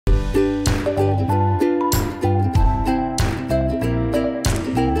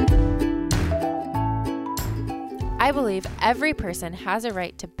believe every person has a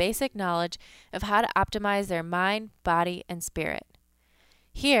right to basic knowledge of how to optimize their mind, body, and spirit.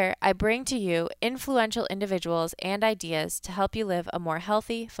 Here, I bring to you influential individuals and ideas to help you live a more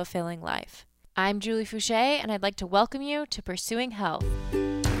healthy, fulfilling life. I'm Julie Fouché, and I'd like to welcome you to Pursuing Health.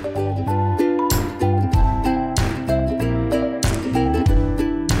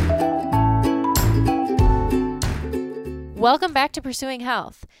 Welcome back to Pursuing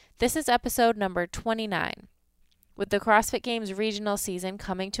Health. This is episode number 29. With the CrossFit Games regional season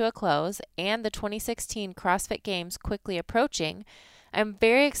coming to a close and the 2016 CrossFit Games quickly approaching, I'm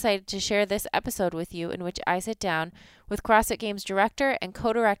very excited to share this episode with you in which I sit down with CrossFit Games Director and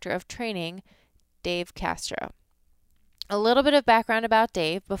Co-Director of Training, Dave Castro. A little bit of background about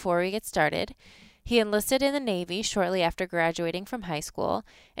Dave before we get started. He enlisted in the Navy shortly after graduating from high school,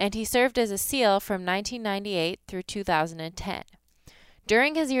 and he served as a SEAL from 1998 through 2010.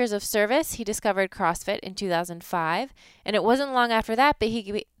 During his years of service, he discovered CrossFit in 2005, and it wasn't long after that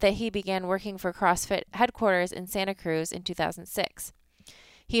that he began working for CrossFit headquarters in Santa Cruz in 2006.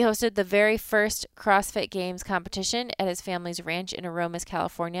 He hosted the very first CrossFit Games competition at his family's ranch in Aromas,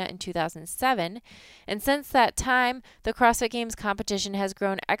 California in 2007, and since that time, the CrossFit Games competition has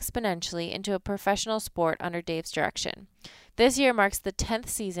grown exponentially into a professional sport under Dave's direction. This year marks the 10th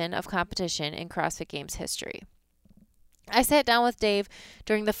season of competition in CrossFit Games history. I sat down with Dave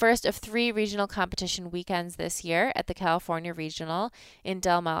during the first of 3 regional competition weekends this year at the California Regional in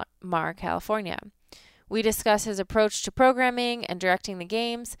Del Mar, California. We discuss his approach to programming and directing the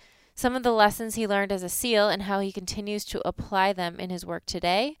games, some of the lessons he learned as a SEAL and how he continues to apply them in his work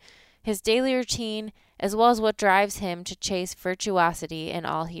today, his daily routine, as well as what drives him to chase virtuosity in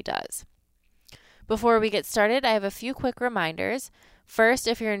all he does. Before we get started, I have a few quick reminders. First,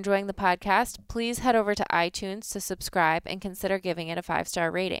 if you're enjoying the podcast, please head over to iTunes to subscribe and consider giving it a 5-star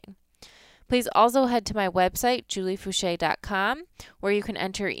rating. Please also head to my website, juliefouché.com, where you can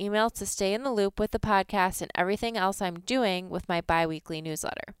enter emails to stay in the loop with the podcast and everything else I'm doing with my bi-weekly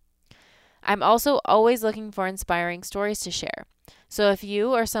newsletter. I'm also always looking for inspiring stories to share. So if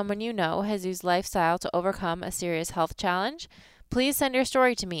you or someone you know has used lifestyle to overcome a serious health challenge, please send your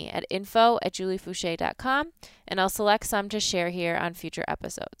story to me at info@juliefouché.com, and I'll select some to share here on future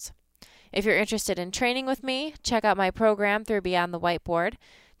episodes. If you're interested in training with me, check out my program through Beyond the Whiteboard.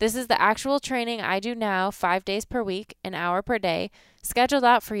 This is the actual training I do now 5 days per week, an hour per day, scheduled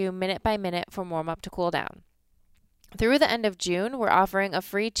out for you minute by minute from warm-up to cool-down. Through the end of June, we're offering a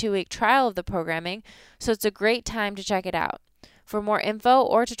free 2-week trial of the programming, so it's a great time to check it out. For more info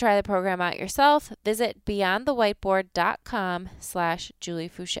or to try the program out yourself, visit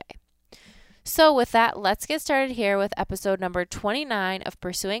beyondthewhiteboard.com/JulieFouché. So with that, let's get started here with episode number 29 of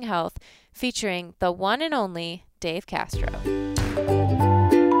Pursuing Health, featuring the one and only Dave Castro.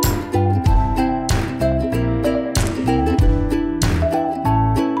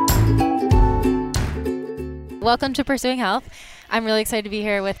 Welcome to Pursuing Health. I'm really excited to be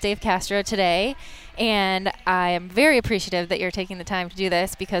here with Dave Castro today, and I am very appreciative that you're taking the time to do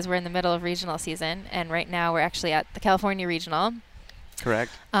this because we're in the middle of regional season, and right now we're actually at the California Regional.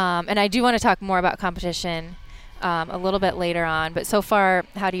 Correct. And I do want to talk more about competition a little bit later on, but so far,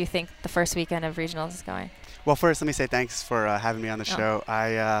 how do you think the first weekend of regionals is going? Well, first, let me say thanks for having me on the show.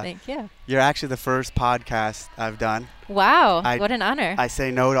 Thank you. You're actually the first podcast I've done. Wow, what an honor. I say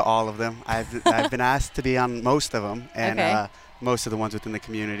no to all of them. I've been asked to be on most of them, and most of the ones within the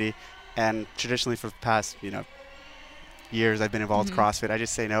community. And traditionally for the past, years I've been involved with CrossFit. I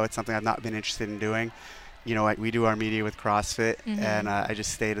just say no. It's something I've not been interested in doing. We do our media with CrossFit, and I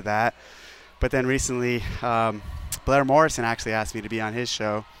just stay to that. But then recently, Blair Morrison actually asked me to be on his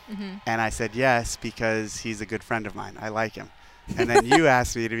show, and I said yes because he's a good friend of mine. I like him. And then you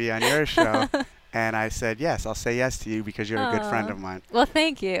asked me to be on your show, and I said yes. I'll say yes to you because you're a good friend of mine. Well,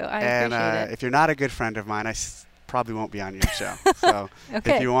 thank you. I appreciate it. If you're not a good friend of mine, I probably won't be on your show. So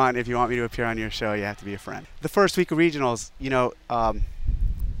if you want me to appear on your show, you have to be a friend. The first week of regionals,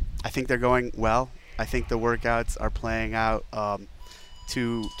 I think they're going well. I think the workouts are playing out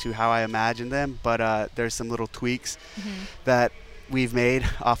to how I imagined them, but there's some little tweaks that we've made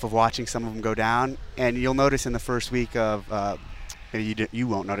off of watching some of them go down. And you'll notice in the first week of, maybe you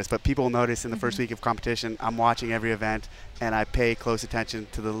won't notice, but people will notice in the first week of competition, I'm watching every event and I pay close attention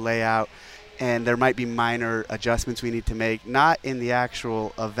to the layout. And there might be minor adjustments we need to make, not in the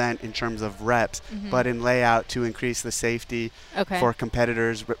actual event in terms of reps, but in layout to increase the safety for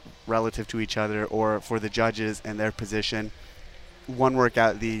competitors relative to each other or for the judges and their position. One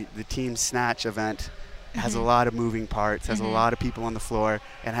workout, the team snatch event, has a lot of moving parts, has a lot of people on the floor,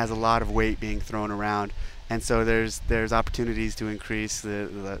 and has a lot of weight being thrown around. And so there's opportunities to increase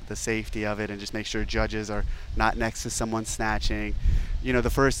the safety of it and just make sure judges are not next to someone snatching. You know, the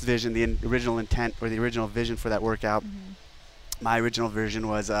first vision, the original intent or the original vision for that workout, my original version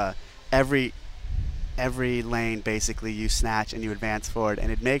was every lane basically you snatch and you advance forward,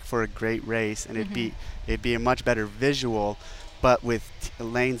 and it'd make for a great race, and it'd be a much better visual. But with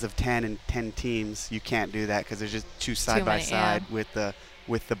lanes of 10 and 10 teams, you can't do that because there's just two side by side with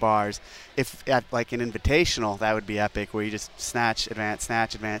the bars. If at like an invitational, that would be epic, where you just snatch, advance,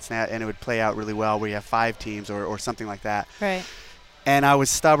 snatch, advance, snatch, and it would play out really well where you have 5 teams or something like that. Right. And I was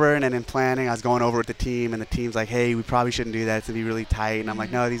stubborn, and in planning, I was going over with the team, and the team's like, hey, we probably shouldn't do that. It's going to be really tight. And I'm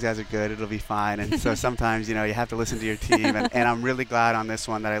like, no, these guys are good. It'll be fine. And so sometimes, you know, you have to listen to your team. And I'm really glad on this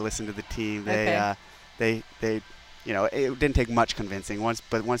one that I listened to the team. They you know, it didn't take much convincing.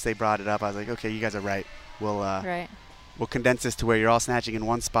 But once they brought it up, I was like, okay, you guys are right. We'll condense this to where you're all snatching in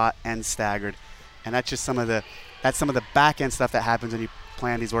one spot and staggered. And that's just some of the back end stuff that happens when you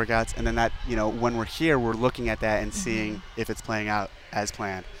plan these workouts. And then that, you know, when we're here, we're looking at that and seeing if it's playing out as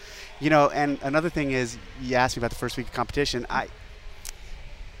planned. You know, and another thing is, you asked me about the first week of competition.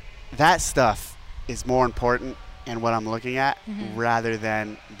 That stuff is more important in what I'm looking at rather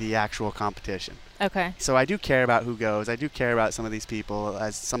than the actual competition. Okay. So I do care about who goes. I do care about some of these people,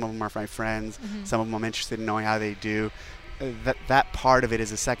 as some of them are my friends. Some of them I'm interested in knowing how they do. That part of it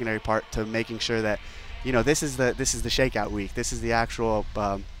is a secondary part to making sure that, you know, this is the shakeout week. This is the actual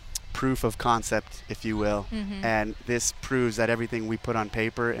proof of concept, if you will. And this proves that everything we put on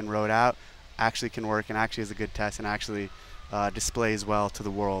paper and wrote out actually can work and actually is a good test and actually displays well to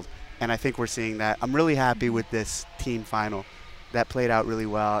the world. And I think we're seeing that. I'm really happy with this team final. That played out really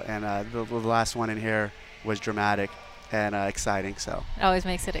well, and the last one in here was dramatic and exciting. So it always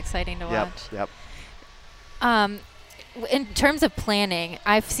makes it exciting to watch. Yep. In terms of planning,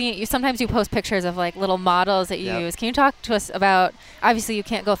 I've seen you. Sometimes you post pictures of like little models that you use. Can you talk to us about? Obviously, you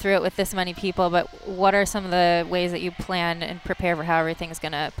can't go through it with this many people, but what are some of the ways that you plan and prepare for how everything is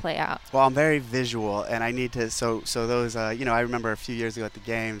going to play out? Well, I'm very visual, and I need to. So those. You know, I remember a few years ago at the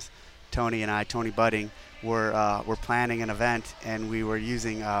games, Tony Budding, were planning an event, and we were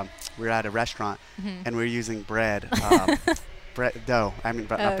using we were at a restaurant and we were using bread dough. I mean,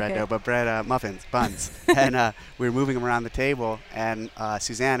 not bread dough, but bread muffins, buns. And we were moving them around the table, and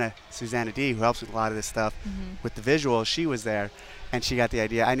Susanna D, who helps with a lot of this stuff with the visuals, she was there, and she got the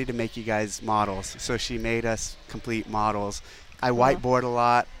idea, I need to make you guys models. So she made us complete models. I whiteboard a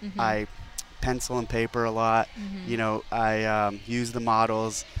lot. I pencil and paper a lot. You know, I use the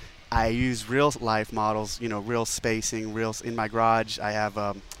models. I use real life models, you know, real spacing, in my garage. I have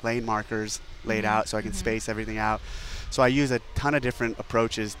lane markers laid out so I can space everything out. So I use a ton of different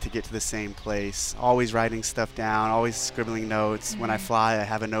approaches to get to the same place, always writing stuff down, always scribbling notes. When I fly, I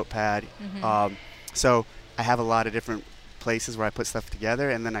have a notepad. So I have a lot of different places where I put stuff together,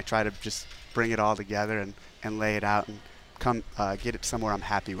 and then I try to just bring it all together and lay it out and get it somewhere I'm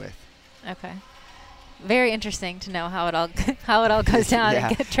happy with. Okay. Very interesting to know how it all goes down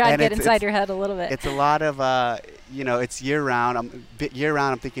and try to get inside your head a little bit. It's a lot of you know, it's year round. I'm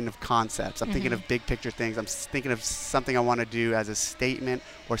thinking of concepts. I'm thinking of big picture things. I'm thinking of something I want to do as a statement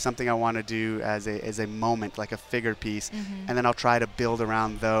or something I want to do as a moment, like a figure piece, and then I'll try to build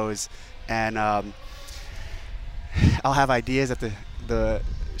around those. And I'll have ideas at the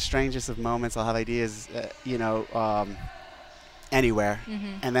strangest of moments. I'll have ideas, you know. Anywhere,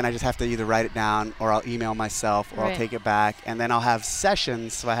 and then I just have to either write it down or I'll email myself or I'll take it back, and then I'll have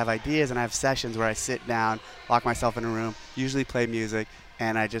sessions. So I have ideas and I have sessions where I sit down, lock myself in a room, usually play music,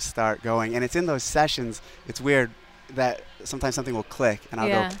 and I just start going. And it's in those sessions, it's weird that sometimes something will click and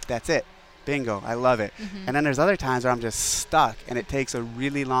I'll go, that's it, bingo, I love it. And then there's other times where I'm just stuck and it takes a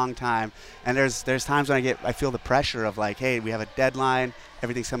really long time. And there's times when I feel the pressure of like, hey, we have a deadline,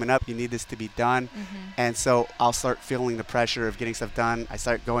 everything's coming up, you need this to be done. And so I'll start feeling the pressure of getting stuff done. I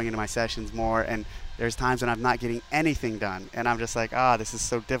start going into my sessions more, and there's times when I'm not getting anything done, and I'm just like, this is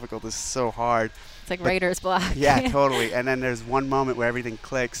so difficult, this is so hard. It's like writer's block. Yeah, totally. And then there's one moment where everything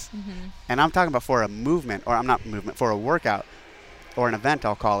clicks, and I'm talking about for a movement, or I'm not movement, for a workout or an event,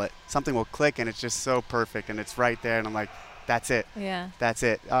 I'll call it. Something will click and it's just so perfect and it's right there, and I'm like, that's it. Yeah. That's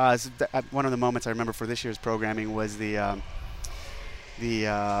it. One of the moments I remember for this year's programming was the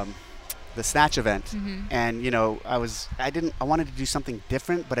snatch event, and you know, I wanted to do something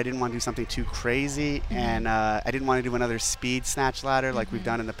different, but I didn't want to do something too crazy, and I didn't want to do another speed snatch ladder like we've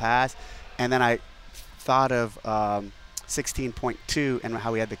done in the past. And then I thought of 16.2 and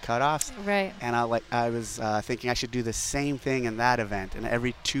how we had the cutoffs. Right. And I was thinking I should do the same thing in that event. And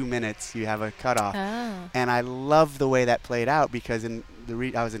every 2 minutes you have a cutoff. Oh. And I love the way that played out because I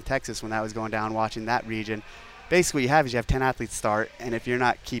was in Texas when that was going down, watching that region. Basically what you have is you have 10 athletes start, and if you're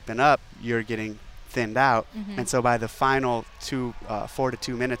not keeping up, you're getting thinned out. And so by the final 4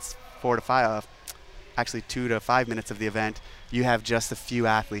 to 5, actually 2 to 5 minutes of the event, you have just a few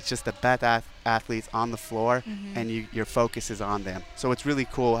athletes, just the best athletes on the floor, and your focus is on them. So it's really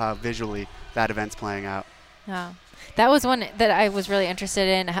cool how visually that event's playing out. Yeah. That was one that I was really interested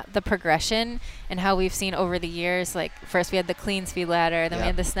in, the progression and how we've seen over the years. Like first we had the clean speed ladder, then we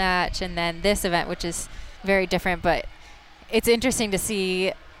had the snatch, and then this event, which is very different. But it's interesting to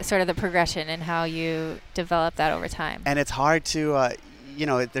see sort of the progression and how you develop that over time. And it's hard to,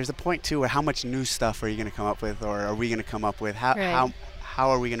 there's a point too where how much new stuff are you going to come up with, or are we going to come up with? How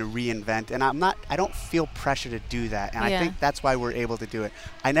are we going to reinvent? And I don't feel pressure to do that. And I think that's why we're able to do it.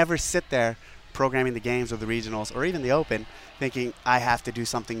 I never sit there programming the games or the regionals or even the open thinking I have to do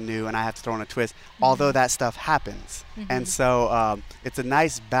something new and I have to throw in a twist, although that stuff happens. And so it's a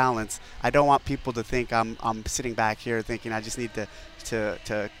nice balance. I don't want people to think I'm sitting back here thinking I just need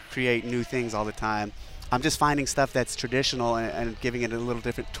to create new things all the time. I'm just finding stuff that's traditional and giving it a little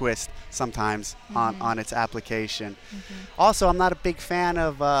different twist sometimes on its application. Also, I'm not a big fan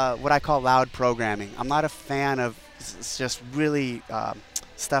of what I call loud programming. I'm not a fan of just really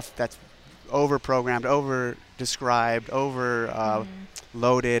stuff that's over-programmed, over-described,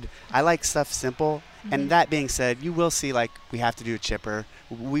 over-loaded. I like stuff simple. And that being said, you will see like we have to do a chipper.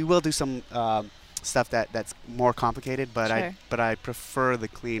 We will do some stuff that's more complicated, but I prefer the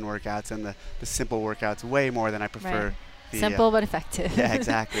clean workouts and the simple workouts way more than I prefer the simple but effective. Yeah,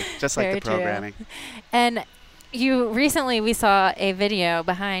 exactly. Just like the programming. True. And we saw a video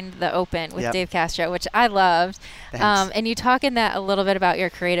behind the open with Dave Castro, which I loved. And you talk in that a little bit about your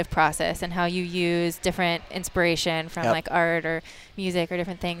creative process and how you use different inspiration from like art or music or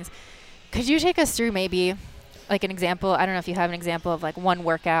different things. Could you take us through maybe like an example? I don't know if you have an example of like one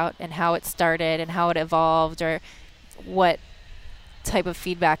workout and how it started and how it evolved, or what type of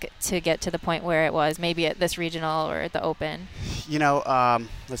feedback to get to the point where it was maybe at this regional or at the open.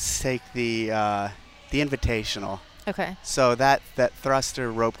 Let's take the Invitational. Okay. So that thruster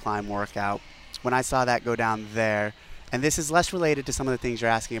rope climb workout, when I saw that go down there, and this is less related to some of the things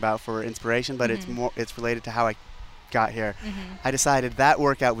you're asking about for inspiration, but it's related to how I got here. I decided that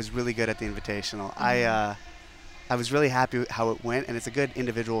workout was really good at the Invitational. I was really happy with how it went, and it's a good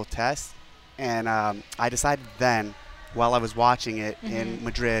individual test. And I decided then, while I was watching it in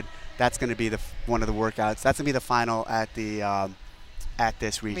Madrid, that's going to be one of the workouts. That's going to be the final at the at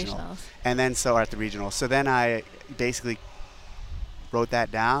this regional. And then at the regional. So then I basically wrote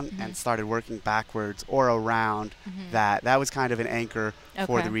that down and started working backwards or around that. That was kind of an anchor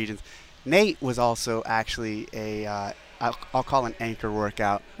for the regions. Nate was also actually I'll call an anchor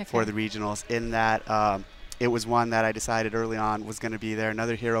workout for the regionals, in that it was one that I decided early on was going to be there,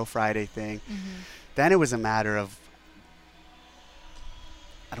 another Hero Friday thing. Then it was a matter of,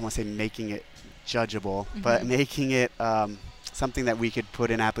 I don't want to say making it judgeable, but making it something that we could put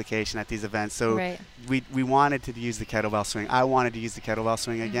in application at these events. So we wanted to use the kettlebell swing. I wanted to use the kettlebell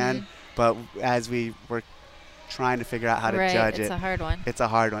swing again, but as we were trying to figure out how to judge it. It's a hard one. It's a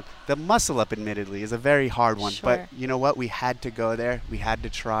hard one. The muscle up, admittedly, is a very hard one. But you know what? We had to go there. We had to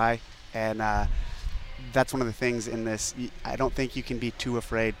try. And that's one of the things in this. I don't think you can be too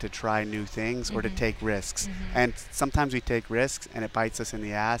afraid to try new things or to take risks. And sometimes we take risks and it bites us in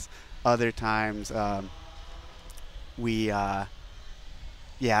the ass. Other times I'm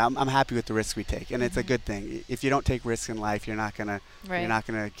happy with the risks we take, and it's a good thing. If you don't take risks in life, you're not gonna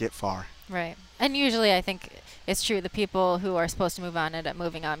get far. Right. And usually, I think it's true. The people who are supposed to move on end up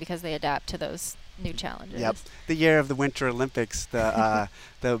moving on because they adapt to those new challenges. Yep. The year of the Winter Olympics, the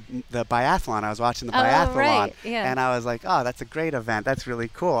biathlon. I was watching the biathlon, and I was like, "Oh, that's a great event. That's really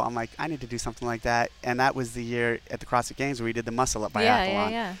cool." I'm like, "I need to do something like that." And that was the year at the CrossFit Games where we did the muscle up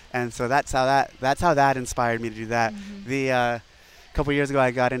biathlon. And so that's how that inspired me to do that. The couple years ago,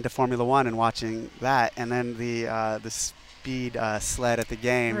 I got into Formula One and watching that, and then the speed sled at the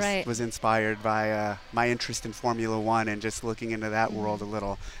games was inspired by my interest in Formula One and just looking into that world a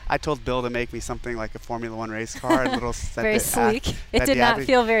little. I told Bill to make me something like a Formula One race car, a little very sleek. It did not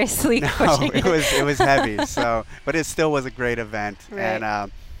feel very sleek. No, it was heavy. So, but it still was a great event.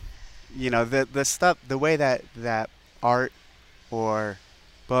 And the stuff, the way that art or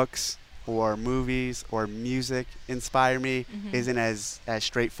books or movies or music inspire me isn't as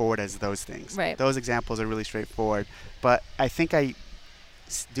straightforward as those things. Those examples are really straightforward. But I think I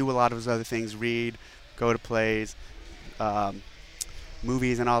do a lot of those other things, read, go to plays,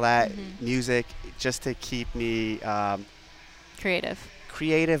 movies and all that, music, just to keep me creative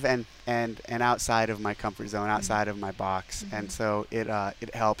and outside of my comfort zone, outside of my box. And so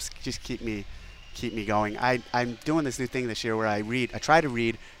it helps just keep me going. I'm doing this new thing this year where I try to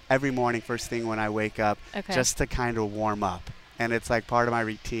read every morning first thing when I wake up, just to kind of warm up. And it's like part of my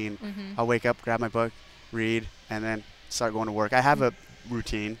routine. I'll wake up, grab my book, read, and then start going to work. I have a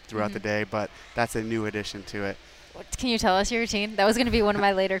routine throughout the day, but that's a new addition to it. Can you tell us your routine? That was going to be one of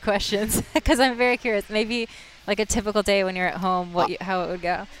my later questions, because I'm very curious. Maybe like a typical day when you're at home, how it would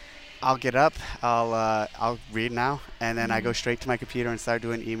go. I'll get up, I'll read now, and then I go straight to my computer and start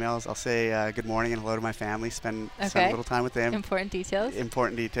doing emails. I'll say good morning and hello to my family, spend a little time with them. Important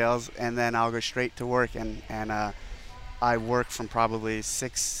details. And then I'll go straight to work, and I work from probably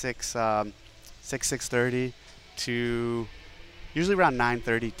 6:30 to usually around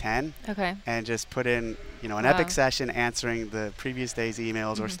 9:30, 10. Okay. And just put in, an epic session answering the previous day's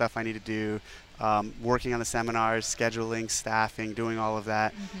emails or stuff I need to do, working on the seminars, scheduling, staffing, doing all of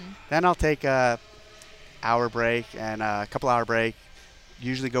that. Then I'll take a hour break and a couple hour break,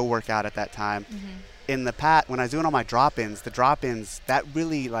 usually go work out at that time. In the past, when I was doing all my drop-ins, that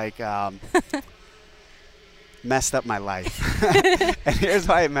really messed up my life. And here's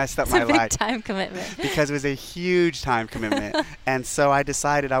why it messed up my life. It's a big time commitment. Because it was a huge time commitment. And so I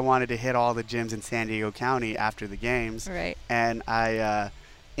decided I wanted to hit all the gyms in San Diego County after the games. Right. And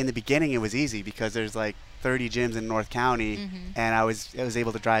in the beginning, it was easy because there's like 30 gyms in North County, and I was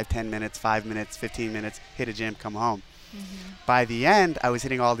able to drive 10 minutes, 5 minutes, 15 minutes, hit a gym, come home. By the end, I was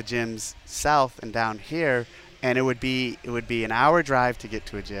hitting all the gyms south and down here, and it would be an hour drive to get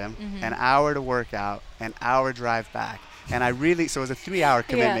to a gym, an hour to work out, an hour drive back. And so it was a 3-hour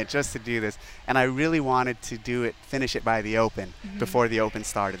commitment just to do this. And I really wanted to finish it by the Open, before the Open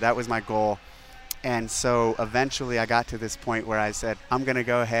started. That was my goal. And so eventually I got to this point where I said, I'm going to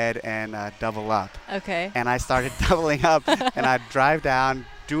go ahead and double up. Okay. And I started doubling up, and I'd drive down,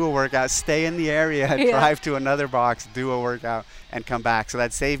 do a workout, stay in the area, drive to another box, do a workout, and come back. So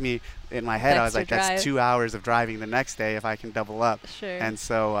that saved me. In my head, I was like, that's 2 hours of driving the next day if I can double up. Sure. And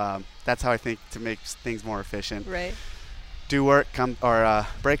so that's how I think to make things more efficient. Right. Do work,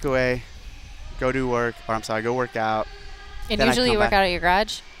 break away, go do work, go work out. And usually you work out at your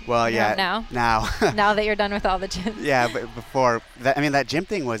garage? Well, yeah. Now? Now that you're done with all the gyms. Yeah, but before that, that gym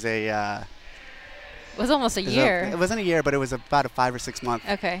thing was it was almost a year. It wasn't a year, but it was about a 5 or 6 month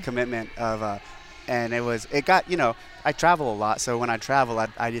commitment of and I travel a lot, so when I travel,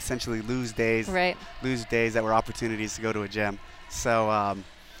 I'd essentially lose days that were opportunities to go to a gym. So,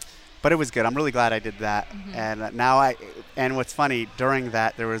 but it was good. I'm really glad I did that. And and what's funny, during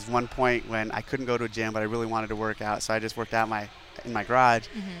that, there was one point when I couldn't go to a gym, but I really wanted to work out, so I just worked out in my garage,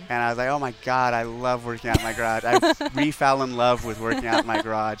 and I was like, oh my God, I love working out in my garage. I fell in love with working out in my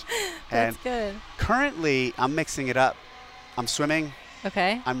garage. And that's good. Currently, I'm mixing it up. I'm swimming.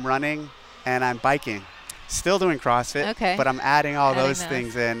 Okay. I'm running. And I'm biking. Still doing CrossFit, but I'm adding those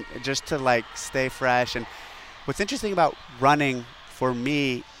things in just to stay fresh. And what's interesting about running for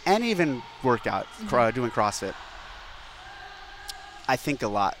me, and even workout, doing CrossFit, I think a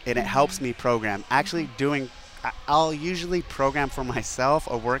lot, and it helps me program. Actually I'll usually program for myself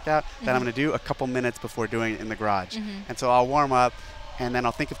a workout that I'm going to do a couple minutes before doing it in the garage. And so I'll warm up, and then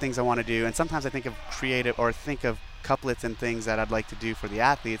I'll think of things I want to do. And sometimes I think of couplets and things that I'd like to do for the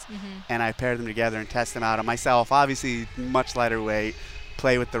athletes, and I pair them together and test them out on myself. Obviously, much lighter weight,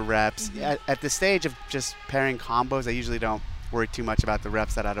 play with the reps. At the stage of just pairing combos, I usually don't worry too much about the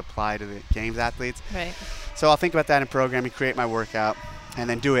reps that I'd apply to the games athletes. Right. So I'll think about that in programming, create my workout, and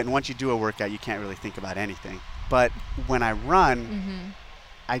then do it. And once you do a workout, you can't really think about anything. But when I run,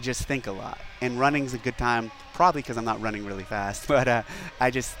 I just think a lot. And running's a good time, probably because I'm not running really fast, but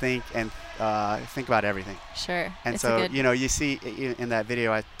I just think and think about everything. Sure. And it's so, you see in that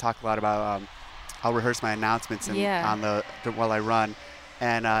video, I talk a lot about I'll rehearse my announcements while I run.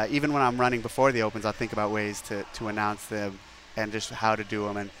 And even when I'm running before the Opens, I'll think about ways to announce them and just how to do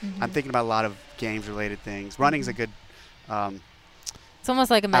them. And I'm thinking about a lot of games-related things. Running's a good it's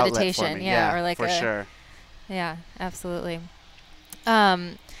almost like a meditation. Or like for sure. Yeah, absolutely.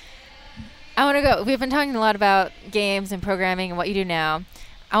 I want to go. We've been talking a lot about games and programming and what you do now.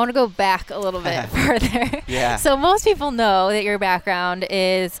 I want to go back a little bit further. Yeah. So most people know that your background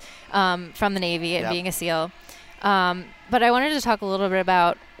is from the Navy and being a SEAL. But I wanted to talk a little bit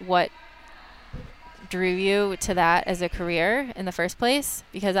about what drew you to that as a career in the first place,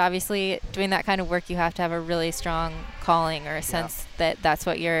 because obviously doing that kind of work, you have to have a really strong calling or a sense that that's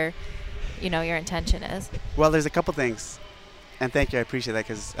what your intention is. Well, there's a couple things. And thank you, I appreciate that,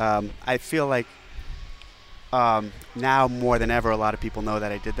 because I feel like Now more than ever, a lot of people know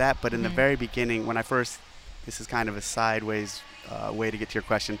that I did that. But in the very beginning, when I first, this is kind of a sideways way to get to your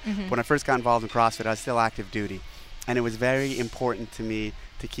question. When I first got involved in CrossFit, I was still active duty. And it was very important to me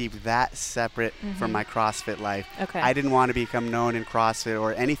to keep that separate from my CrossFit life. Okay. I didn't want to become known in CrossFit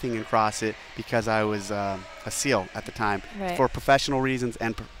or anything in CrossFit because I was a SEAL at the time, for professional reasons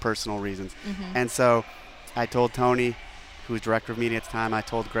and personal reasons. And so I told Tony, who was director of media at the time, I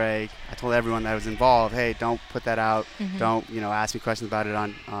told Greg, I told everyone that was involved, hey, don't put that out. Don't, ask me questions about it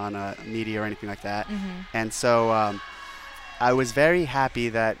on media or anything like that. And so I was very happy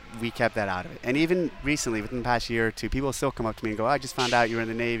that we kept that out of it. And even recently, within the past year or two, people still come up to me and go, I just found out you were in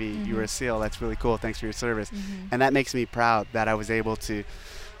the Navy, you were a SEAL, that's really cool, thanks for your service. And that makes me proud that I was able to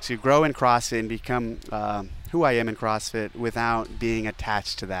grow in CrossFit and become who I am in CrossFit without being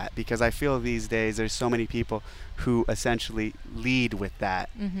attached to that. Because I feel these days there's so many people who essentially lead with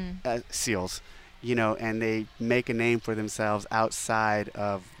that, SEALs. And they make a name for themselves outside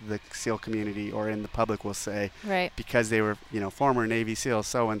of the SEAL community or in the public, we'll say, because they were, former Navy SEAL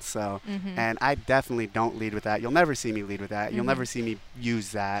so-and-so. And I definitely don't lead with that. You'll never see me lead with that. You'll never see me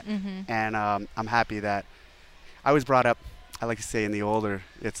use that. And I'm happy that I was brought up, I like to say in the older,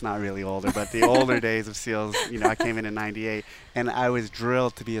 it's not really older, but the older days of SEALs, I came in '98, and I was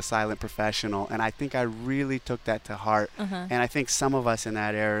drilled to be a silent professional, and I think I really took that to heart. And I think some of us in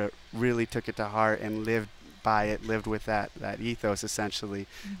that era really took it to heart and lived by it, lived with that ethos, essentially.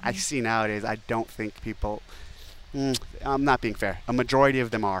 I see nowadays, I don't think people, I'm not being fair, a majority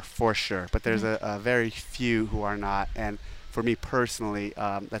of them are, for sure, but there's a very few who are not, and for me personally,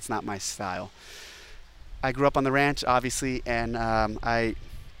 that's not my style. I grew up on the ranch, obviously, and I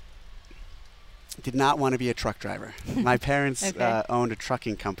did not want to be a truck driver. My parents owned a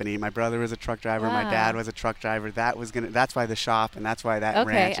trucking company. My brother was a truck driver. My dad was a truck driver. That's why the shop and that's why that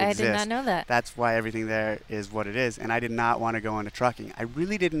ranch exists. I did not know that. That's why everything there is what it is. And I did not want to go into trucking. I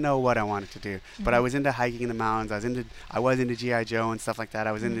really didn't know what I wanted to do. But I was into hiking in the mountains. I was into G.I. Joe and stuff like that.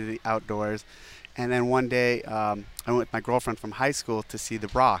 I was into the outdoors. And then one day, I went with my girlfriend from high school to see The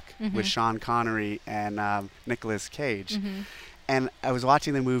Rock with Sean Connery and Nicolas Cage. And I was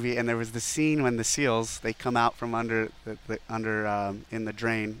watching the movie, and there was the scene when the SEALs, they come out from under in the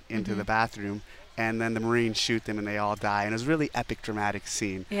drain into the bathroom, and then the Marines shoot them and they all die. And it was a really epic, dramatic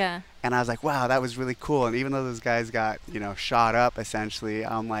scene. Yeah. And I was like, wow, that was really cool. And even though those guys got, shot up, essentially,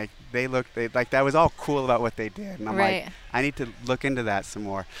 I'm like, that was all cool about what they did. And I'm like, I need to look into that some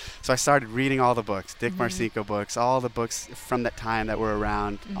more. So I started reading all the books, Dick Marcinko books, all the books from that time that were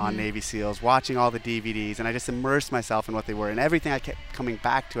around on Navy SEALs, watching all the DVDs, and I just immersed myself in what they were. And everything I kept coming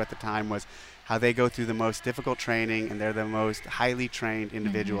back to at the time was how they go through the most difficult training, and they're the most highly trained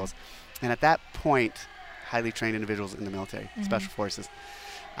individuals. And at that point, highly trained individuals in the military, Special Forces,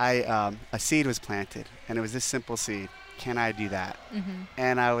 a seed was planted, and it was this simple seed. Can I do that?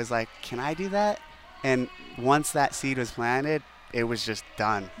 And I was like, can I do that? And once that seed was planted, it was just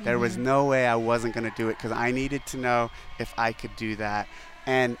done. There was no way I wasn't going to do it, because I needed to know if I could do that.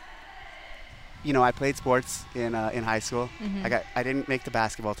 And I played sports in high school. I didn't make the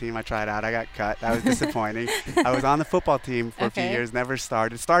basketball team. I tried out. I got cut. That was disappointing. I was on the football team for a few years. Never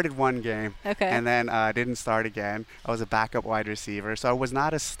started. Started one game. And then didn't start again. I was a backup wide receiver. So I was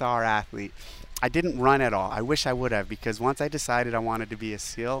not a star athlete. I didn't run at all. I wish I would have, because once I decided I wanted to be a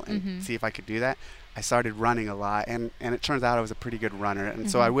SEAL and see if I could do that, I started running a lot. And it turns out I was a pretty good runner.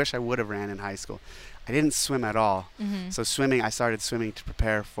 And so I wish I would have ran in high school. I didn't swim at all. So I started swimming to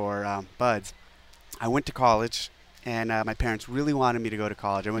prepare for BUD/S. I went to college, and my parents really wanted me to go to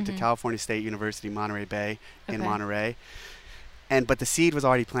college. I went to California State University, Monterey Bay in Monterey. But the seed was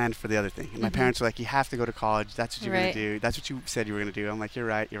already planned for the other thing. And my parents were like, you have to go to college. That's what you're going to do. That's what you said you were going to do. I'm like, you're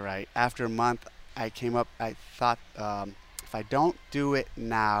right. After a month, I thought, if I don't do it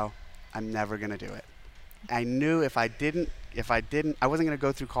now, I'm never going to do it. I knew if I didn't, I wasn't going to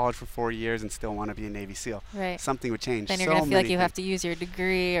go through college for 4 years and still want to be a Navy SEAL. Something would change. Then you're going to feel like you have to use your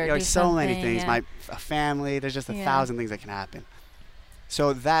degree or do something. So many things. A family, there's just a thousand things that can happen.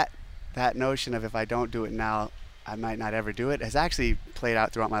 So that notion of if I don't do it now, I might not ever do it has actually played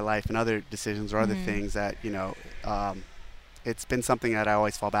out throughout my life in other decisions or other things that, it's been something that I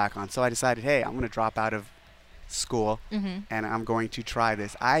always fall back on. So I decided, hey, I'm going to drop out of school and I'm going to try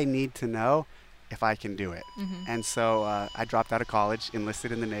this. I need to know if I can do it. And so I dropped out of college,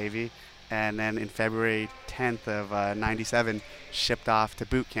 enlisted in the Navy, and then in February 10th of '97, shipped off to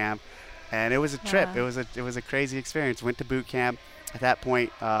boot camp. And it was a trip. It was a crazy experience. Went to boot camp. At that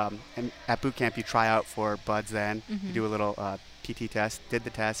point, and at boot camp, you try out for BUD/S then. You do a little PT test, did the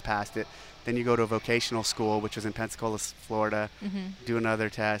test, passed it. Then you go to a vocational school, which was in Pensacola, Florida, do another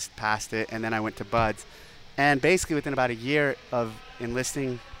test, passed it, and then I went to BUD/S. And basically within about a year of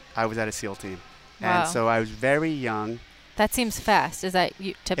enlisting, I was at a SEAL team. Wow. And so I was very young. That seems fast. Is that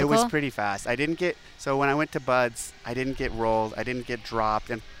typical? It was pretty fast. So when I went to BUD/S, I didn't get rolled. I didn't get dropped.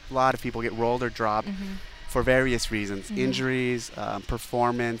 And a lot of people get rolled or dropped for various reasons, injuries,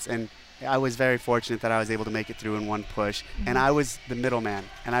 performance. And I was very fortunate that I was able to make it through in one push. And I was the middleman.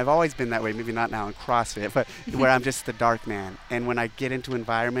 And I've always been that way, maybe not now in CrossFit, but where I'm just the dark man. And when I get into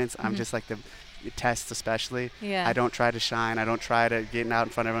environments, I'm just like the tests especially. Yeah. I don't try to shine. I don't try to get out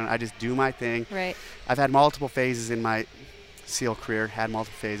in front of everyone. I just do my thing. Right. I've had multiple phases in my SEAL career,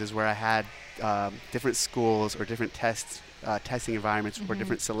 where I had different schools or different testing environments or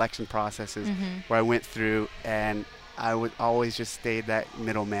different selection processes where I went through, and I would always just stayed that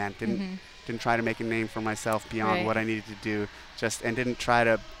middleman. Didn't try to make a name for myself beyond what I needed to do, and didn't try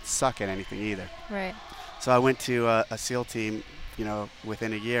to suck at anything either. Right. So I went to a SEAL team,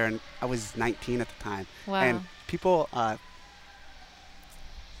 within a year, and I was 19 at the time. Wow. And people,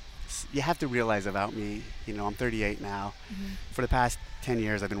 you have to realize about me, I'm 38 now. For the past 10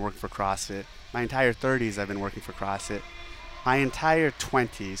 years, I've been working for CrossFit. My entire 30s, I've been working for CrossFit. My entire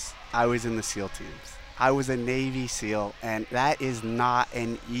 20s, I was in the SEAL teams. I was a Navy SEAL, and that is not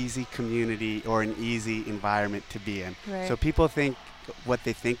an easy community or an easy environment to be in. Right. So people think what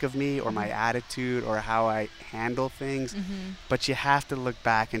they think of me or my attitude or how I handle things, but you have to look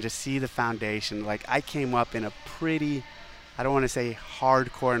back and just see the foundation. Like, I came up in a pretty, I don't want to say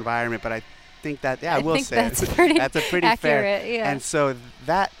hardcore environment, but I think that, I will say that's a pretty accurate, fair. Yeah. And so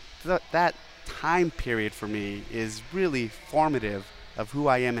that time period for me is really formative of who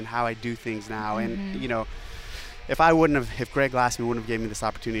I am and how I do things now. And if Greg Glassman wouldn't have given me this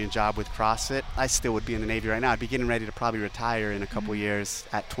opportunity and job with CrossFit, I still would be in the Navy right now. I'd be getting ready to probably retire in a couple years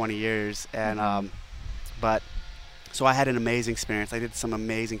at 20 years. And but so I had an amazing experience. I did some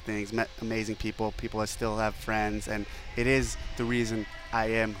amazing things, met amazing people. I still have friends, and it is the reason I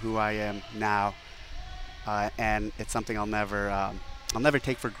am who I am now. And it's something I'll never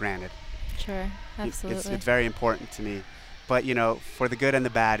take for granted. Sure, absolutely. It's very important to me. But for the good and the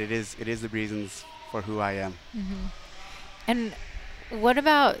bad, it is the reasons for who I am. And what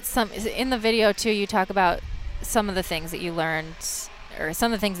about in the video too, you talk about some of the things that you learned or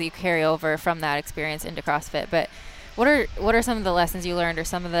some of the things that you carry over from that experience into CrossFit, but what are some of the lessons you learned or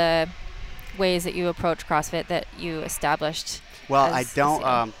some of the ways that you approach CrossFit that you established? Well, I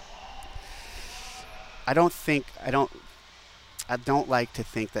don't like to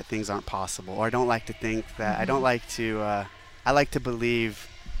think that things aren't possible, or I don't like to think that I like to believe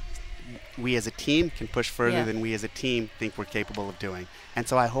we as a team can push further than we as a team think we're capable of doing. And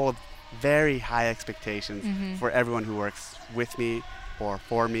so I hold very high expectations for everyone who works with me or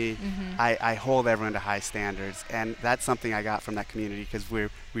for me. I hold everyone to high standards, and that's something I got from that community, because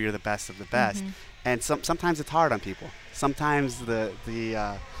we are the best of the best. And sometimes it's hard on people. Sometimes the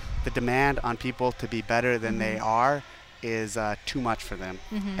demand on people to be better than they are is too much for them.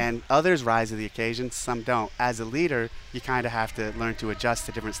 And others rise to the occasion, some don't. As a leader, you kind of have to learn to adjust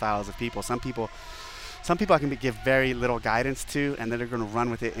to different styles of people. Some people I can give very little guidance to, and then they're going to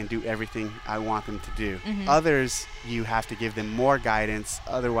run with it and do everything I want them to do. Others, you have to give them more guidance,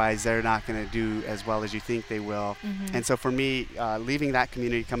 otherwise they're not going to do as well as you think they will. And so for me, leaving that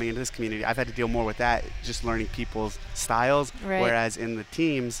community, coming into this community, I've had to deal more with that, just learning people's styles, whereas in the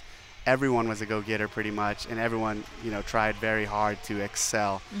teams, everyone was a go-getter pretty much, and everyone tried very hard to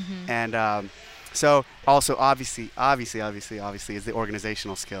excel. And so also obviously is the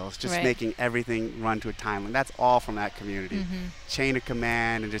organizational skills, just making everything run to a timeline. That's all from that community. Chain of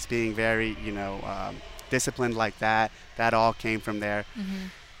command and just being very disciplined like that all came from there.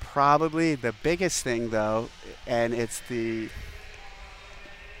 Probably the biggest thing though, and it's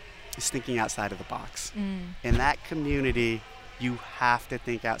thinking outside of the box. In that community, you have to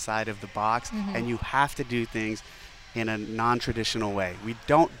think outside of the box, and you have to do things in a non-traditional way. We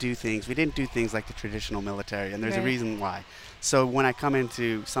didn't do things like the traditional military, and there's a reason why. So when I come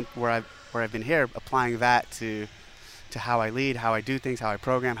into where I've been here, applying that to how I lead, how I do things, how I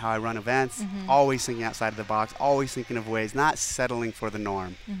program, how I run events, always thinking outside of the box, always thinking of ways, not settling for the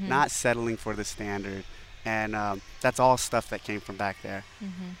norm, not settling for the standard. And that's all stuff that came from back there.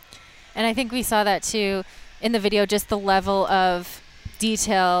 And I think we saw that too in the video, just the level of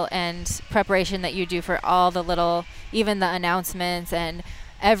detail and preparation that you do for all the little, even the announcements and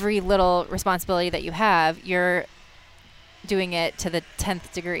every little responsibility that you have, you're doing it to the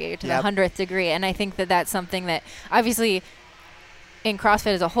 10th degree, to the 100th degree. And I think that that's something that obviously in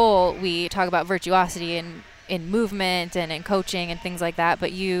CrossFit as a whole, we talk about virtuosity in movement and in coaching and things like that,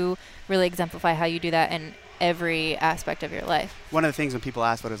 but you really exemplify how you do that. And every aspect of your life. One of the things when people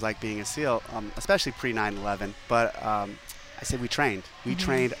ask what it was like being a SEAL, especially pre 9/11, but I said we trained. We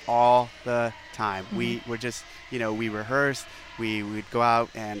trained all the time. We were just, we rehearsed. We would go out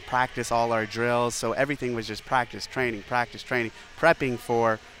and practice all our drills. So everything was just practice, training, prepping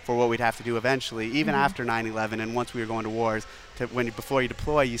for what we'd have to do eventually, even after 9/11 and once we were going to wars. Before you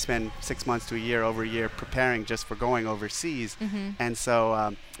deploy, you spend 6 months to over a year preparing just for going overseas. And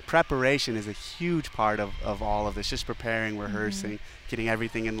so preparation is a huge part of all of this, just preparing, rehearsing, getting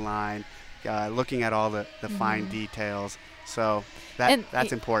everything in line, looking at all the fine details. So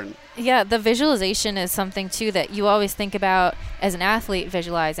that's important. Yeah, the visualization is something, too, that you always think about as an athlete,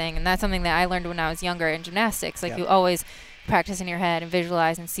 visualizing. And that's something that I learned when I was younger in gymnastics. Like, you always practice in your head and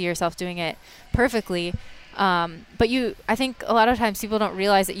visualize and see yourself doing it perfectly. But I think a lot of times people don't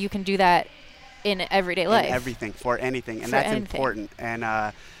realize that you can do that in everyday life. In everything, for anything. And that's important. And,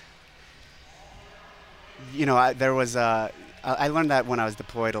 I learned that when I was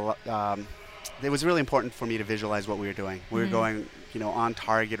deployed a lot. It was really important for me to visualize what we were doing. We were going, on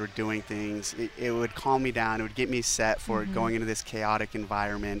target or doing things. It would calm me down. It would get me set for going into this chaotic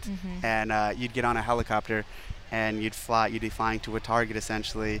environment. And you'd get on a helicopter and you'd be flying to a target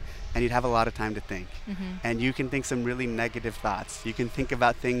essentially, and you'd have a lot of time to think. And you can think some really negative thoughts. You can think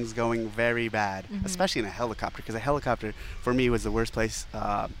about things going very bad, especially in a helicopter, because a helicopter for me was the worst place,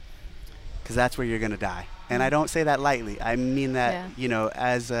 because that's where you're going to die. And I don't say that lightly. I mean that,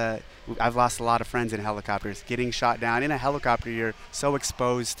 I've lost a lot of friends in helicopters. Getting shot down in a helicopter, you're so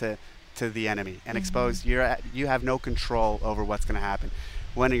exposed to the enemy and exposed. You have no control over what's going to happen.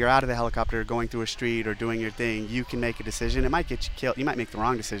 When you're out of the helicopter, going through a street or doing your thing, you can make a decision. It might get you killed. You might make the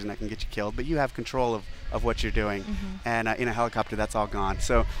wrong decision that can get you killed, but you have control of what you're doing. And in a helicopter, that's all gone.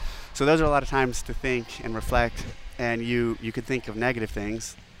 So those are a lot of times to think and reflect. And you could think of negative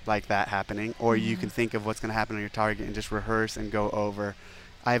things like that happening, or you can think of what's going to happen on your target and just rehearse and go over.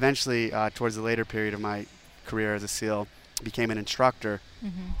 I eventually, towards the later period of my career as a SEAL, became an instructor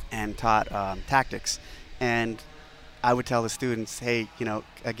and taught tactics. And I would tell the students, hey,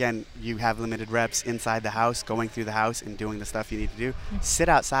 again, you have limited reps inside the house, going through the house and doing the stuff you need to do. Sit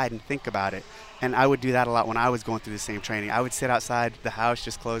outside and think about it. And I would do that a lot when I was going through the same training. I would sit outside the house,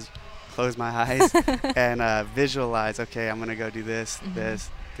 just close my eyes and visualize, okay, I'm going to go do this, this.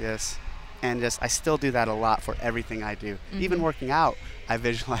 And I still do that a lot for everything I do. Even working out, I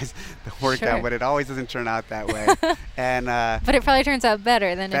visualize the workout, but it always doesn't turn out that way. And but it probably turns out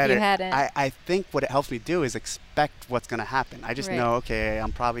better than if you hadn't. I think what it helps me do is expect what's going to happen. I just know, okay,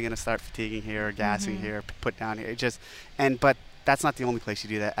 I'm probably going to start fatiguing here or gassing here, put down here. But that's not the only place you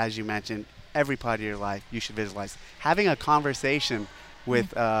do that. As you mentioned, every part of your life you should visualize. Having a conversation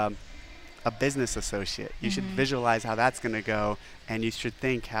with a business associate, you should visualize how that's going to go, and you should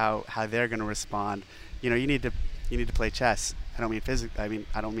think how they're going to respond. You need to play chess. I don't mean physically.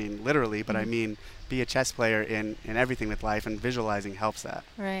 I don't mean literally, but I mean be a chess player in everything with life, and visualizing helps that.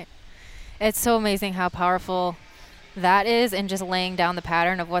 Right. It's so amazing how powerful that is, and just laying down the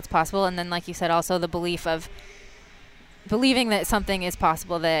pattern of what's possible, and then, like you said, also the belief of believing that something is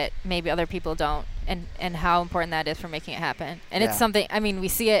possible that maybe other people don't, and how important that is for making it happen. And it's something, we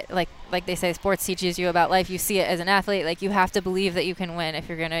see it, like they say, sports teaches you about life. You see it as an athlete, like you have to believe that you can win if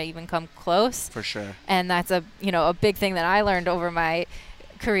you're going to even come close. For sure. And that's a big thing that I learned over my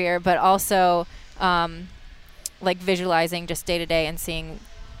career, but also like visualizing just day to day and seeing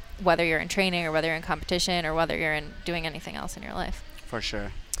whether you're in training or whether you're in competition or whether you're in doing anything else in your life. For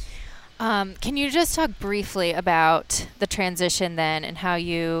sure. Can you just talk briefly about the transition then, and how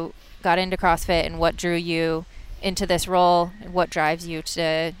you got into CrossFit and what drew you into this role and what drives you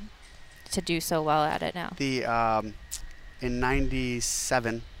to do so well at it now? In 96,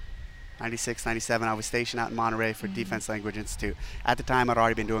 97, I was stationed out in Monterey for Defense Language Institute. At the time, I'd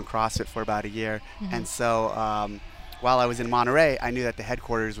already been doing CrossFit for about a year. And so while I was in Monterey, I knew that the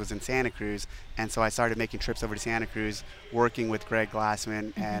headquarters was in Santa Cruz. And so I started making trips over to Santa Cruz, working with Greg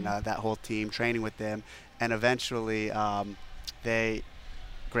Glassman and that whole team, training with them. And eventually,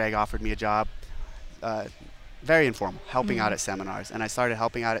 Greg offered me a job, very informal, helping out at seminars. And I started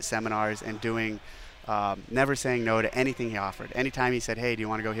helping out at seminars and doing, never saying no to anything he offered. Anytime he said, hey, do you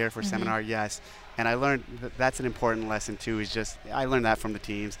want to go here for a seminar? Yes. And I learned that's an important lesson too, I learned that from the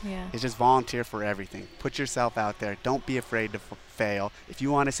teams. Is just volunteer for everything. Put yourself out there. Don't be afraid to fail. If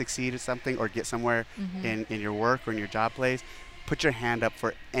you want to succeed at something or get somewhere in your work or in your job place, put your hand up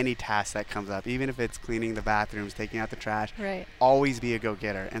for any task that comes up, even if it's cleaning the bathrooms, taking out the trash. Right. Always be a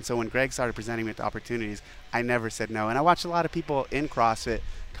go-getter. And so when Greg started presenting me with opportunities, I never said no. And I watched a lot of people in CrossFit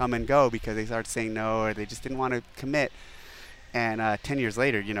come and go because they started saying no, or they just didn't want to commit. And 10 years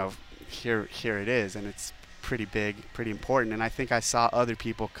later, here it is, and pretty big, pretty important. And I think I saw other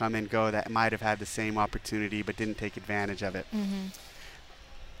people come and go that might have had the same opportunity but didn't take advantage of it.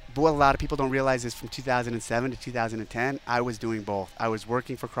 But what a lot of people don't realize is from 2007 to 2010, I was doing both. I was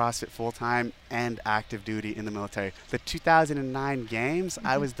working for CrossFit full-time and active duty in the military. The 2009 games,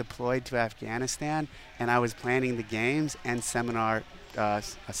 I was deployed to Afghanistan, and I was planning the games and seminars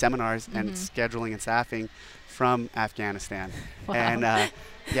and scheduling and staffing from Afghanistan. Wow. And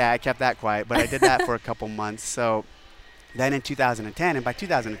yeah, I kept that quiet, but I did that for a couple months. So then in 2010, and by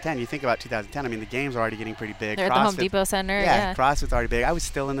 2010, you think about 2010, I mean, the games are already getting pretty big. They're at the Home Depot Center. Yeah, CrossFit's already big. I was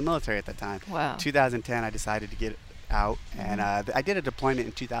still in the military at that time. Wow. 2010, I decided to get out, and I did a deployment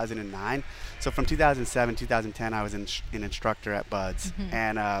in 2009. So from 2007, 2010, I was an instructor at Buds.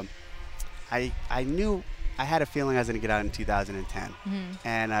 And I knew, I had a feeling I was going to get out in 2010,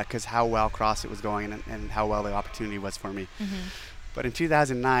 and because how well CrossFit was going and how well the opportunity was for me. But in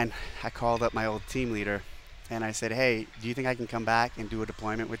 2009, I called up my old team leader, and I said, hey, do you think I can come back and do a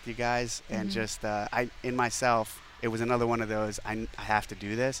deployment with you guys? And just, in myself, it was another one of those, I have to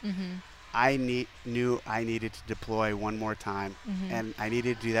do this. I knew I needed to deploy one more time, and I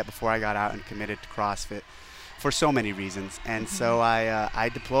needed to do that before I got out and committed to CrossFit for so many reasons. And so I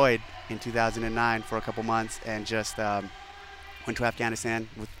deployed in 2009 for a couple months and just went to Afghanistan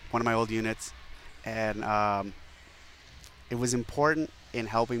with one of my old units. And it was important in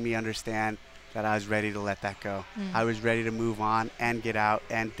helping me understand that I was ready to let that go. I was ready to move on and get out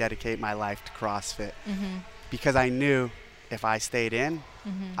and dedicate my life to CrossFit. Because I knew if I stayed in,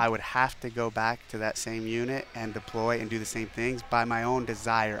 I would have to go back to that same unit and deploy and do the same things by my own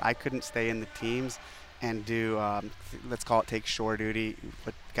desire. I couldn't stay in the teams and do, let's call it take shore duty,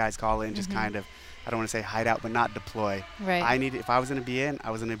 what guys call it, and just kind of, I don't want to say hide out, but not deploy. Right. If I was going to be in,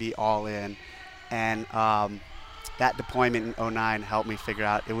 I was going to be all in. And that deployment in 2009 helped me figure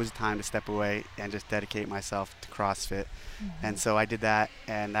out it was time to step away and just dedicate myself to CrossFit. And so I did that,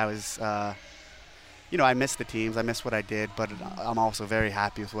 and that was, you know, I miss the teams, I miss what I did, but I'm also very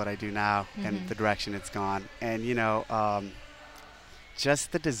happy with what I do now and the direction it's gone. And, you know,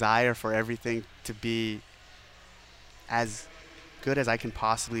 just the desire for everything to be as good as I can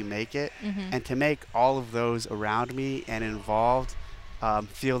possibly make it, and to make all of those around me and involved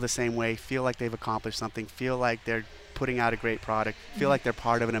feel the same way, feel like they've accomplished something, feel like they're putting out a great product, feel like they're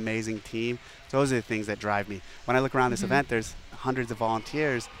part of an amazing team. Those are the things that drive me. When I look around this event, there's hundreds of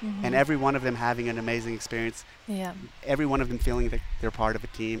volunteers, and every one of them having an amazing experience. Every one of them feeling that they're part of a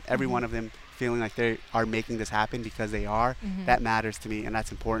team. Every one of them feeling like they are making this happen because they are. That matters to me, and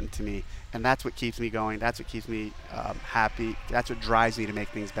that's important to me. And that's what keeps me going. That's what keeps me happy. That's what drives me to make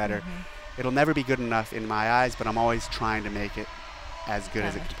things better. It'll never be good enough in my eyes, but I'm always trying to make it as good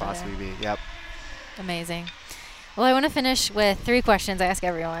as it could possibly be. Yep. Amazing. Well, I want to finish with 3 questions I ask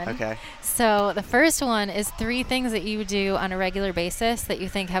everyone. Okay. So the first one is 3 things that you do on a regular basis that you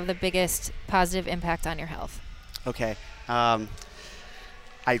think have the biggest positive impact on your health. Okay.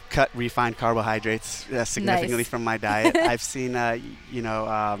 I cut refined carbohydrates significantly from my diet. I've seen, you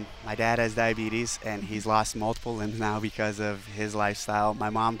know, my dad has diabetes, and he's lost multiple limbs now because of his lifestyle.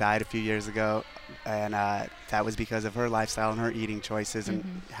 My mom died a few years ago, and that was because of her lifestyle and her eating choices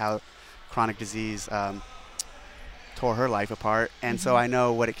and how chronic disease tore her life apart. And so I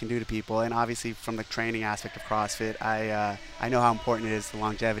know what it can do to people. And obviously from the training aspect of CrossFit, I know how important it is to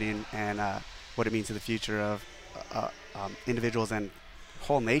longevity and what it means to the future of individuals and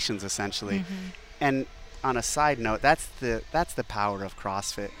whole nations, essentially. And on a side note, that's the power of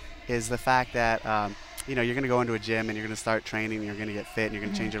CrossFit, is the fact that you know, you're going to go into a gym and you're going to start training and you're going to get fit and you're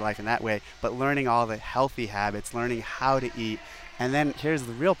going to change your life in that way, but learning all the healthy habits, learning how to eat. And then here's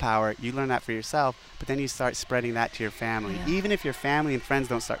the real power. You learn that for yourself, but then you start spreading that to your family. Even if your family and friends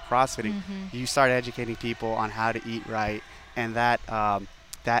don't start CrossFitting, you start educating people on how to eat right, and that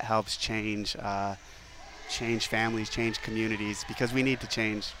helps change families, change communities, because we need to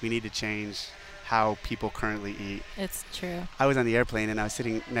change how people currently eat. It's true. I was on the airplane and I was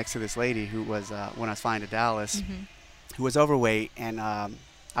sitting next to this lady who was, when I was flying to Dallas, who was overweight, and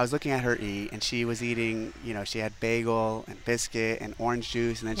I was looking at her eat, and she was eating, you know, she had bagel and biscuit and orange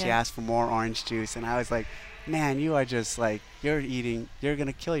juice, and then she asked for more orange juice, and I was like, man, you are just like, you're going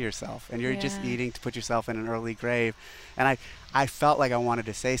to kill yourself, and you're just eating to put yourself in an early grave. And I felt like I wanted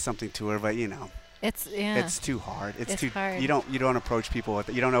to say something to her, but, you know, it's too hard. It's too hard. You don't approach people with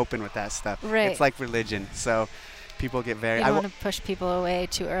it. You don't open with that stuff. Right. It's like religion. So people get very... You don't want to push people away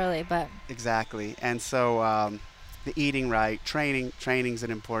too early, but... Exactly. And so the eating right, training's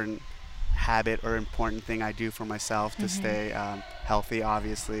an important habit or important thing I do for myself to stay healthy,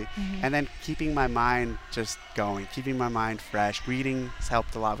 obviously. And then keeping my mind just going, keeping my mind fresh. Reading has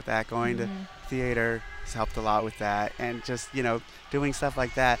helped a lot with that. Going to theater, books helped a lot with that, and just doing stuff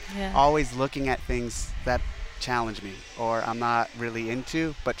like that. Yeah. Always looking at things that challenge me or I'm not really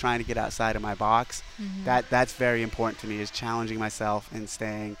into, but trying to get outside of my box. That's very important to me, is challenging myself and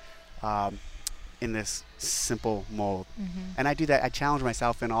staying in this simple mold. And I do that. I challenge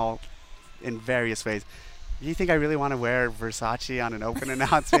myself in various ways. You think I really want to wear Versace on an open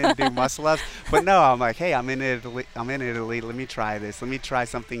announcement and do muscle ups? But no, I'm like, hey, I'm in Italy. Let me try this. Let me try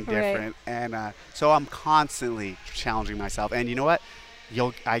something different. Right. And so I'm constantly challenging myself. And you know what?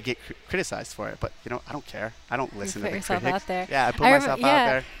 I get criticized for it, but I don't care. I don't listen to the critics. Out there. Yeah, I put myself out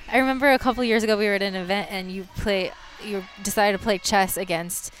there. I remember a couple years ago we were at an event and you decided to play chess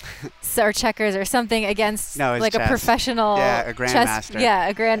against or checkers or something against like chess. A professional a grandmaster.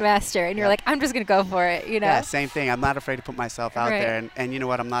 A grandmaster, and you're like, I'm just gonna go for it. Yeah, same thing. I'm not afraid to put myself out there, and you know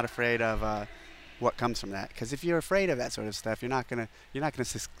what? I'm not afraid of what comes from that, because if you're afraid of that sort of stuff, you're not gonna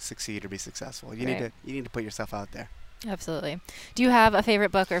succeed or be successful. You need to put yourself out there. Absolutely. Do you have a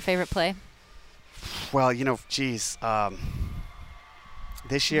favorite book or favorite play? Well, this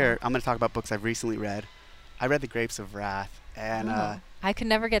year I'm going to talk about books I've recently read. I read The Grapes of Wrath, and I could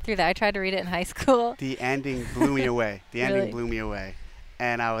never get through that. I tried to read it in high school. The ending blew me away. Really? Blew me away,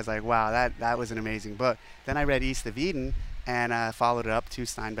 and I was like, wow, that was an amazing book. Then I read East of Eden, and followed it up to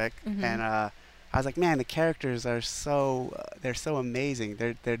Steinbeck, and I was like, man, the characters are they're so amazing.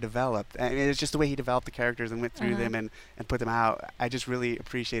 They're developed. And it's just the way he developed the characters and went through them and put them out. I just really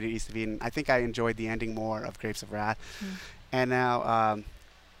appreciated East of Eden. I think I enjoyed the ending more of Grapes of Wrath. And now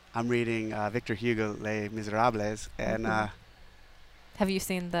I'm reading Victor Hugo, Les Miserables. And have you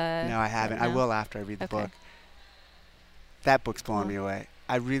seen the... No, I haven't. I will after I read the book. That book's blowing me away.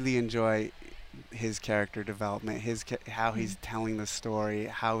 I really enjoy his character development, how he's telling the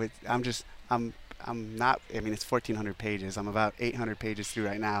story, it's 1,400 pages. I'm about 800 pages through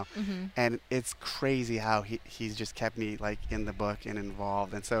right now. And it's crazy how he's just kept me like in the book and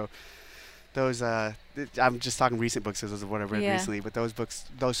involved. And so those, I'm just talking recent books, because those are what I've read recently, but those books,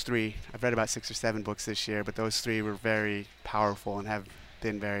 those three, I've read about 6 or 7 books this year, but those 3 were very powerful and have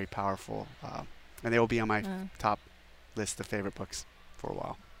been very powerful. And they will be on my top list of favorite books for a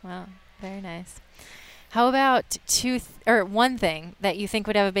while. Wow. Very nice. How about one thing that you think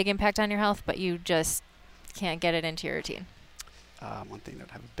would have a big impact on your health, but you just can't get it into your routine? One thing that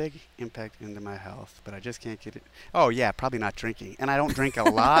would have a big impact into my health, but I just can't get it. Oh, yeah, probably not drinking. And I don't drink a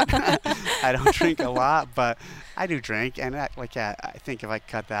lot. But I do drink. And I think if I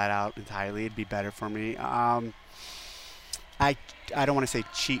cut that out entirely, it'd be better for me. I don't want to say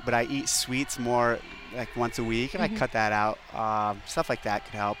cheat, but I eat sweets more like once a week. If I cut that out, stuff like that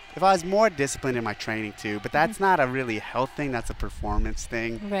could help. If I was more disciplined in my training too, but that's not a really health thing, that's a performance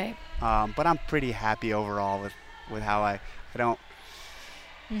thing. Right. But I'm pretty happy overall with how I don't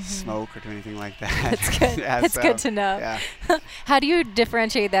smoke or do anything like that. That's good. That's good to know. Yeah. How do you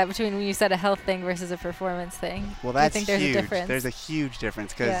differentiate that between when you said a health thing versus a performance thing? Well, that's huge. There's a difference? There's a huge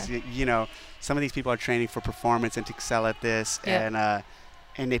difference, because some of these people are training for performance and to excel at this, and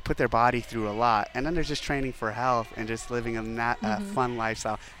they put their body through a lot, and then they're just training for health and just living a fun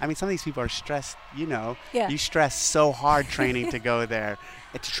lifestyle. I mean, some of these people are stressed. You stress so hard training to go there,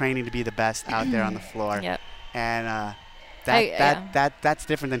 to training to be the best out there on the floor. Yep. And that's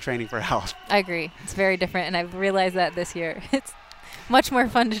different than training for health. I agree. It's very different, and I've realized that this year. It's much more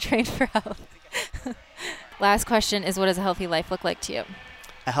fun to train for health. Last question is, what does a healthy life look like to you?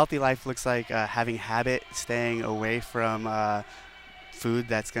 A healthy life looks like having habit, staying away from food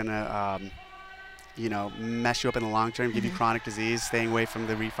that's going to mess you up in the long term, give you chronic disease, staying away from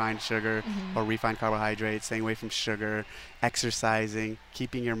the refined sugar or refined carbohydrates, staying away from sugar, exercising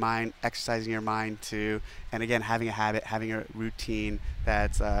your mind too, and again, having a habit, having a routine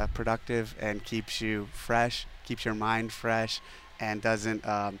that's productive and keeps you fresh, keeps your mind fresh, and doesn't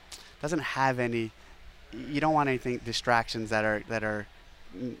have any, you don't want anything, distractions that are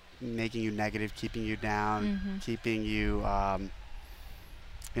making you negative, keeping you down, keeping you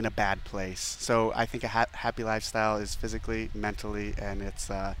in a bad place. So I think a happy lifestyle is physically, mentally, and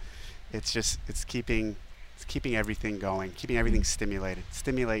it's keeping everything going, keeping everything stimulated.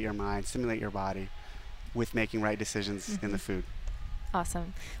 Stimulate your mind, stimulate your body with making right decisions in the food.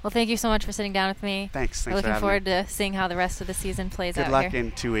 Awesome. Well, thank you so much for sitting down with me. Thanks. We're looking forward to seeing how the rest of the season plays out. Good luck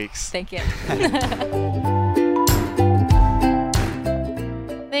in 2 weeks. Thank you.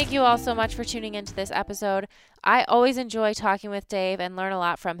 Thank you all so much for tuning into this episode. I always enjoy talking with Dave and learn a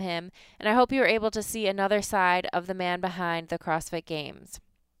lot from him, and I hope you were able to see another side of the man behind the CrossFit Games.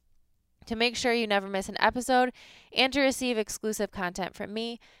 To make sure you never miss an episode and to receive exclusive content from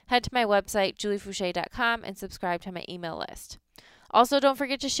me, head to my website, juliefouché.com, and subscribe to my email list. Also, don't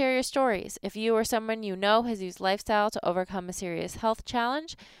forget to share your stories. If you or someone you know has used lifestyle to overcome a serious health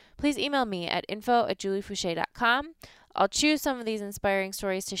challenge, please email me at info@juliefouché.com. I'll choose some of these inspiring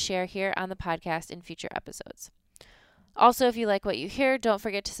stories to share here on the podcast in future episodes. Also, if you like what you hear, don't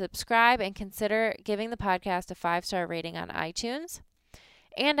forget to subscribe and consider giving the podcast a 5-star rating on iTunes.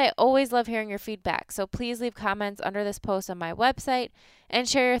 And I always love hearing your feedback, so please leave comments under this post on my website and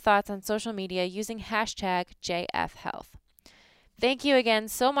share your thoughts on social media using hashtag JFHealth. Thank you again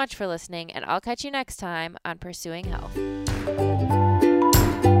so much for listening, and I'll catch you next time on Pursuing Health.